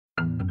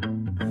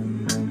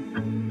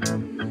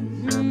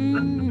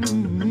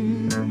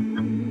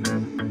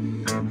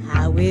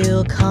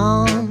will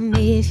come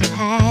if you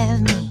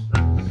have me.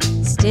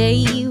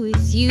 Stay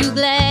with you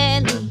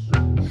gladly,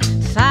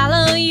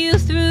 follow you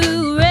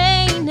through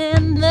rain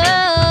and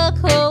the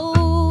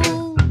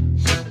cold.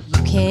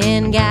 You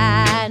can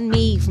guide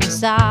me from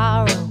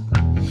sorrow,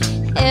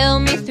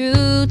 help me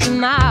through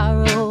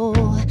tomorrow,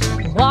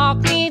 walk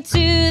me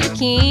to the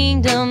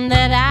kingdom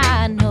that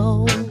I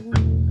know.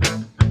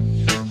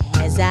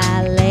 As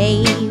I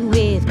lay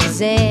with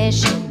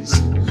possessions,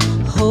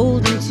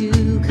 holding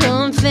to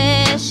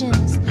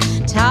confessions,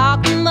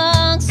 talk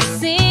amongst the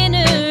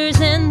sinners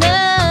and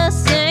the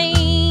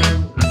saints.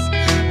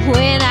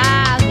 When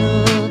I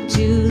look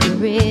to the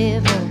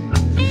river,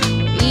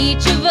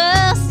 each of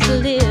us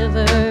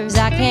delivers.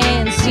 I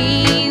can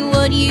see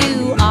what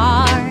you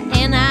are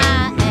and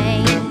I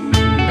ain't.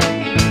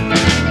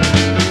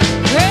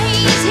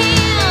 Praise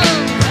Him,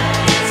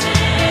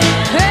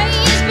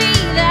 praise be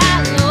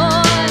that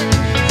Lord.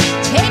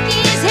 Take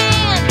His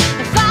hand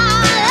and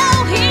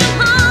follow Him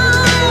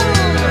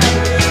home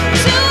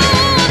to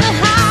the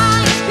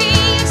highest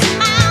peaks and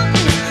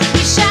mountains.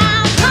 We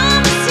shall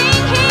come and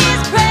sing His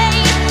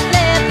praise.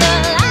 Let the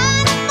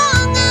light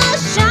among us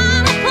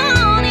shine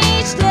upon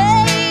each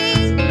day.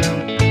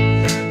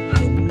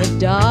 In the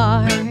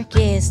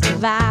darkest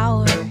of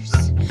hours,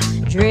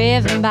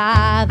 driven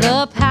by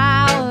the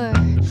power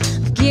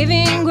of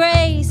giving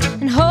grace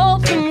and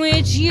hope from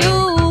which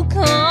you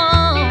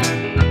come,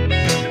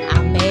 I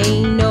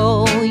may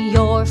know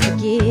your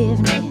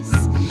forgiveness,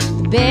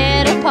 the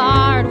better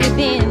part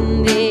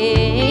within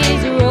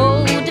this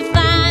road to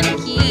find a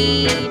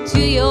key to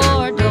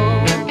your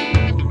door.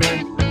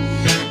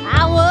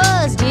 I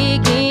was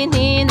digging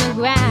in the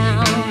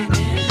ground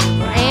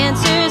for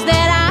answers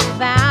that I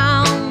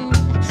found.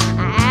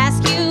 I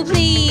ask you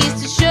please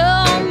to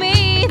show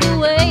me the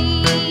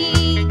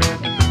way,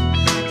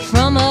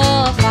 from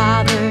a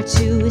father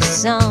to his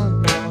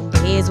son, on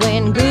days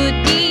when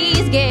good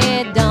deeds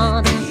get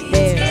done.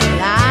 There's a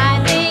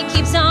light that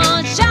keeps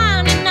on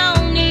shining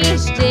on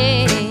each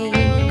day.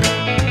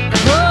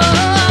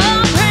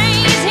 Oh,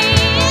 praise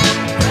Him,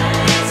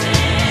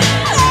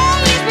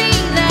 praise be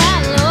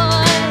that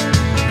Lord.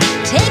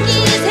 Take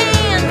His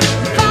hand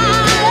and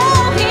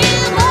follow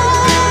Him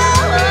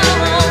home.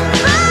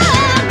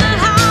 From the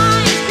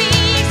highest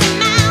peaks and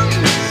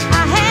mountains,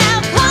 I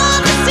have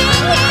come to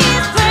sing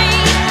His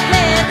praise.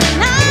 Let the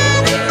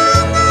light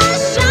among us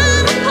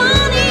shine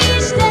upon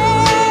each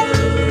day.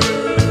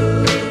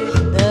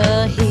 The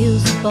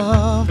hills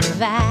above the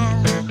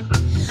valley,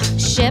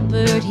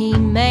 shepherd he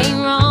may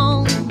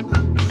roam,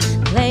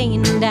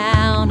 laying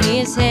down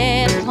his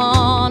head